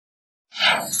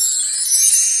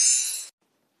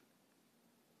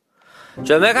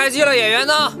准备开机了，演员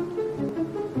呢？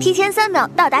提前3秒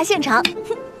到达现场。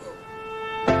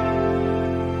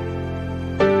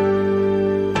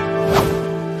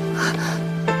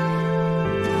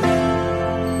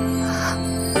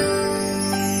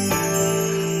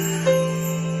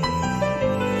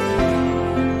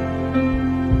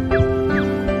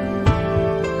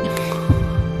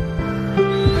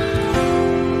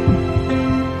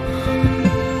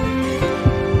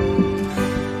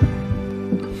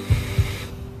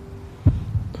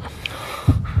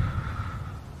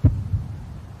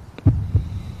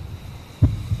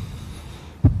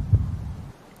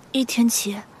一天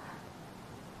起，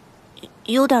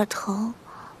有点疼。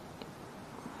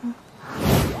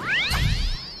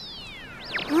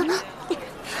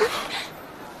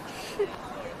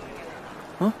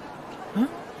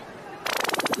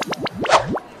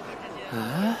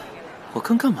哎，我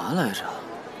刚干嘛来着？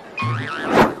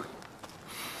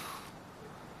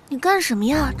你干什么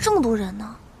呀？这么多人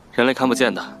呢？人类看不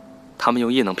见的，他们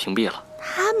用业能屏蔽了。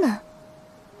他们？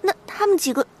那他们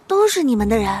几个都是你们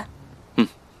的人？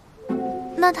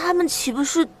那他们岂不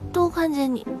是都看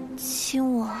见你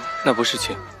亲我？那不是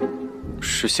亲，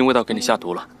是新味道给你下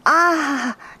毒了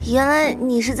啊！原来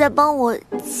你是在帮我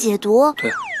解毒。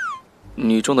对，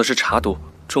你中的是茶毒，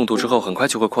中毒之后很快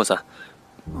就会扩散。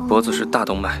脖子是大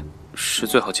动脉，是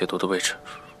最好解毒的位置。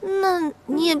那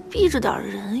你也避着点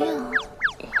人呀。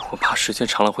我怕时间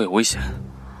长了会有危险。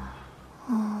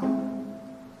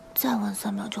再晚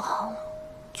3秒就好了，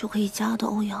就可以加到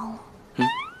欧阳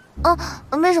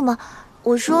了。没什么。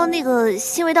我说那个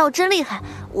新味道真厉害，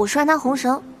我拴他红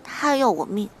绳，他要我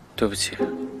命。对不起。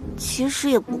其实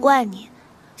也不怪你，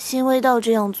新味道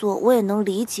这样做我也能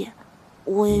理解，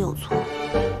我也有错。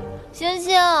星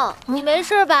星，你没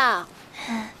事吧？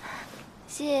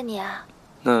谢谢你啊。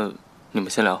那你们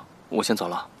先聊，我先走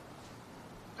了。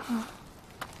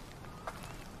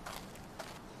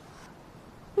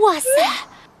哇塞，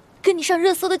跟你上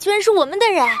热搜的居然是我们的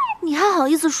人！你还好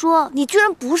意思说？你居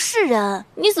然不是人！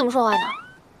你怎么说话呢？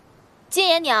禁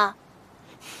言你啊！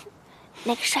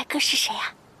那个帅哥是谁呀？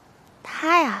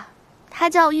他呀，他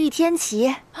叫玉天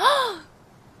琪。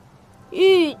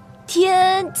玉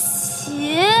天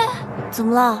琪？怎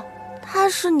么了？他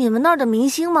是你们那儿的明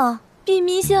星吗？比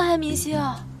明星还明星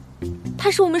啊！他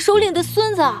是我们首领的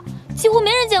孙子，几乎没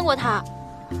人见过他。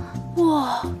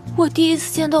哇，我第一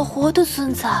次见到活的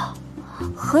孙子。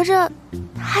合着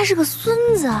他是个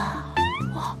孙子。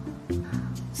哇，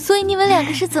所以你们2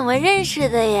个是怎么认识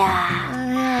的呀？哎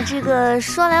呀，这个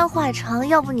说来话长，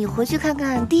要不你回去看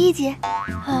看第1集。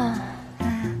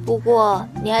不过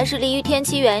你还是离玉天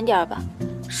琪远一点吧，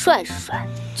帅是帅，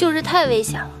就是太危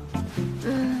险了。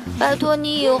拜托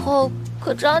你以后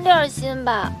可长点心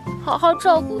吧，好好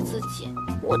照顾自己。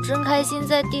我真开心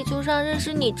在地球上认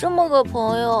识你这么个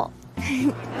朋友。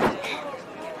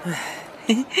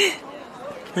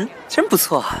真不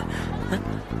错啊。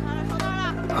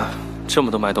这么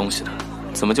多卖东西的，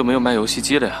怎么就没有卖游戏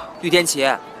机的呀？玉天琪，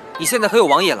你现在可有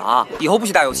网瘾了啊！以后不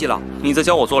许打游戏了。你在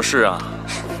教我做事啊？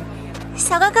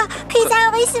小哥哥，可以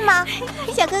加个微信吗？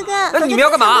小哥哥，你们要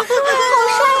干嘛？好帅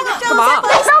呀！干嘛？都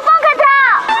放开他！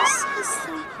吓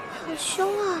死你！好凶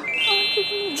啊！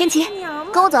天琪，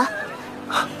跟我走。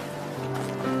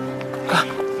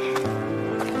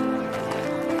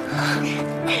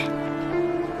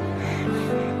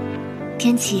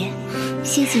天琪，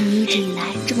谢谢你一直以来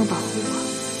这么保护我。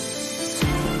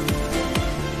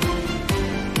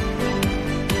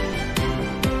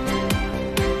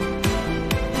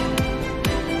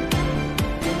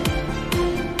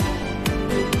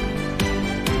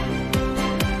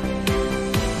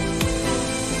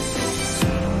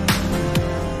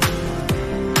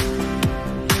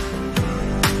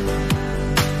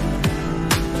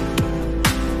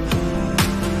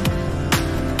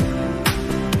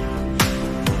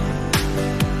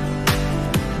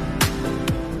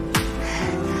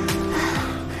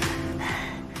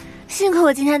幸亏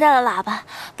我今天带了喇叭，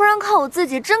不然靠我自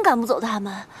己真赶不走他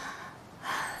们。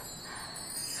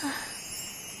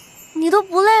你都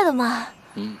不累了吗？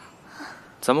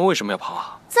咱们为什么要跑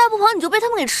啊？再不跑你就被他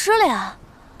们给吃了呀！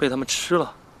被他们吃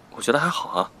了，我觉得还好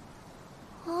啊。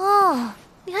哦，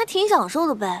你还挺享受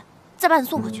的呗，再把你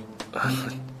送回去。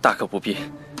大可不必，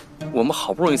我们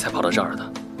好不容易才跑到这儿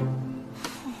的。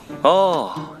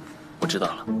哦，我知道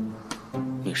了，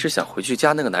你是想回去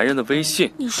加那个男人的微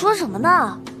信？你说什么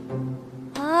呢？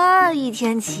啊，易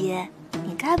天琪，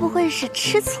你该不会是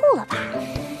吃醋了吧？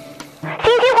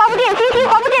星星黄不见星星，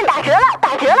华不见打折了，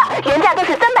打折了！原价都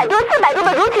是300多、400多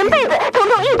的襦裙被子，统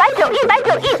统190、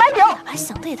190、190。哎，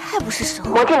想的也太不是时候。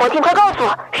魔镜，快告诉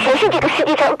我，谁是这个世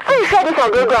界上最帅的小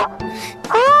哥哥？哦，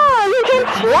厉天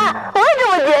齐啊，我也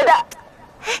这么觉得。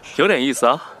有点意思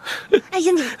啊。哎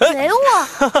呀，你给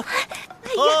我！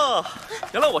哦，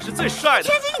原来我是最帅的。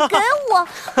天齐，你给我！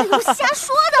哎呦，瞎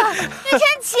说的！厉天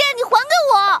齐，你还给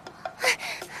我！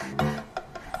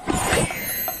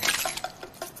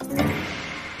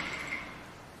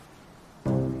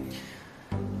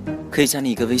可以加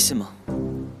你一个微信吗？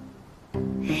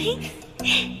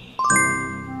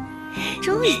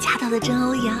终于加到了真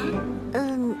欧阳。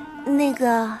那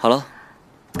个。好了，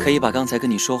可以把刚才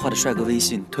跟你说话的帅哥微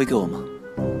信推给我吗？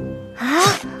啊？